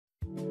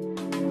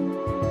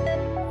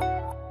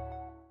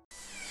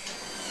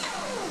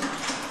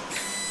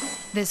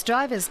This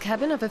driver's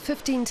cabin of a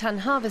 15-ton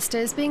harvester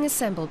is being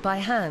assembled by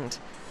hand.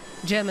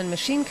 German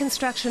machine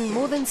construction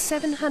more than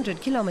 700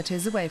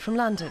 kilometers away from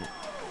London.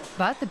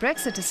 But the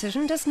Brexit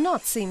decision does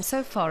not seem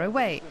so far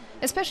away,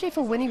 especially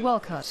for Winnie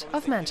Walcott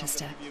of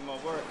Manchester.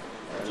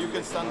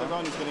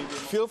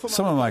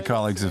 Some of my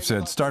colleagues have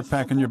said, start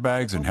packing your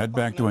bags and head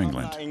back to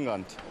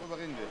England.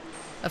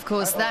 Of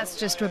course, that's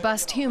just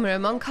robust humour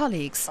among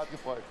colleagues.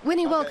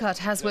 Winnie Walcott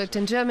has worked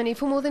in Germany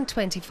for more than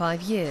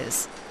 25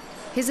 years.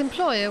 His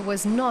employer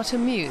was not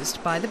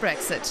amused by the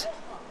Brexit.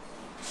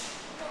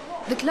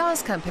 The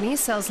glass company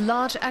sells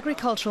large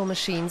agricultural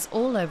machines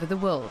all over the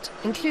world,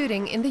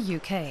 including in the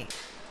UK.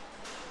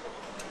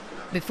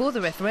 Before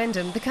the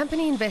referendum, the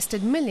company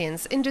invested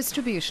millions in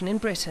distribution in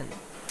Britain.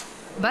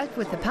 But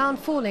with the pound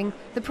falling,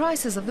 the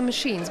prices of the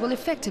machines will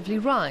effectively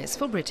rise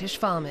for British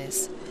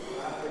farmers.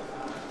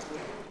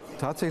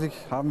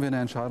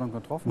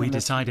 We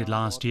decided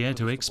last year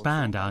to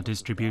expand our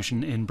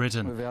distribution in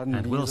Britain,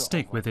 and we'll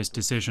stick with this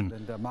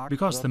decision,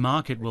 because the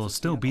market will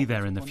still be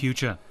there in the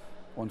future.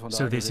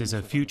 So this is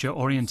a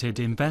future-oriented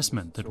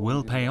investment that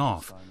will pay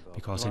off,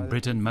 because in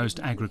Britain most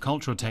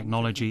agricultural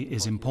technology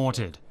is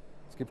imported.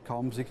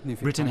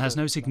 Britain has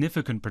no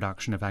significant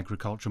production of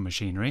agricultural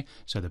machinery,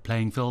 so the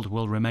playing field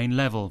will remain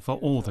level for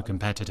all the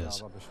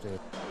competitors.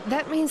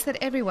 That means that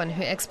everyone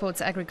who exports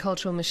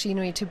agricultural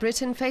machinery to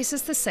Britain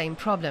faces the same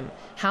problem.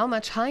 How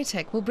much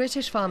high-tech will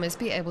British farmers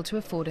be able to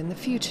afford in the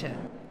future?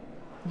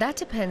 That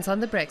depends on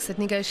the Brexit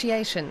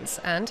negotiations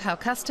and how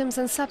customs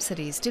and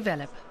subsidies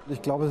develop.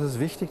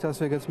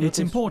 It's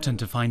important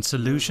to find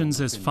solutions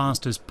as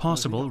fast as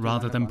possible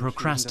rather than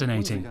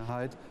procrastinating.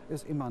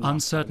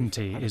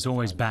 Uncertainty is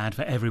always bad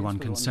for everyone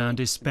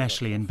concerned,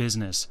 especially in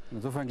business.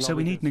 So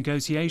we need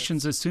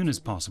negotiations as soon as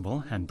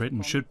possible, and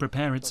Britain should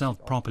prepare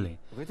itself properly.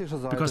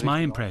 Because my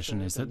impression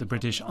is that the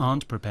British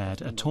aren't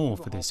prepared at all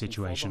for this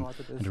situation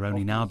and are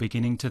only now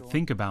beginning to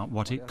think about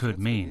what it could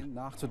mean.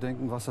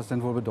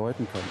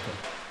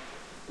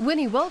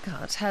 Winnie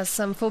Walcott has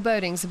some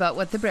forebodings about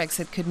what the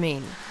Brexit could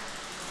mean.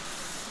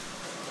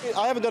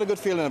 I haven't got a good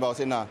feeling about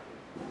it now,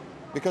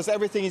 because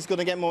everything is going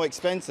to get more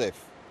expensive.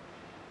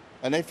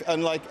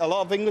 And like a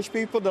lot of English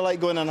people, they like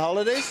going on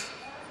holidays,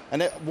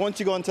 and once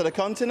you go onto the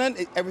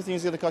continent, everything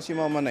is going to cost you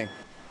more money.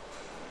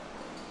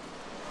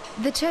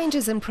 The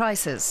changes in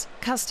prices,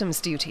 customs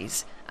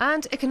duties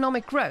and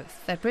economic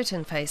growth that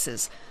Britain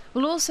faces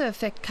will also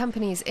affect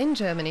companies in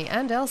Germany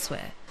and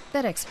elsewhere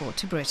that export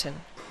to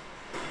Britain.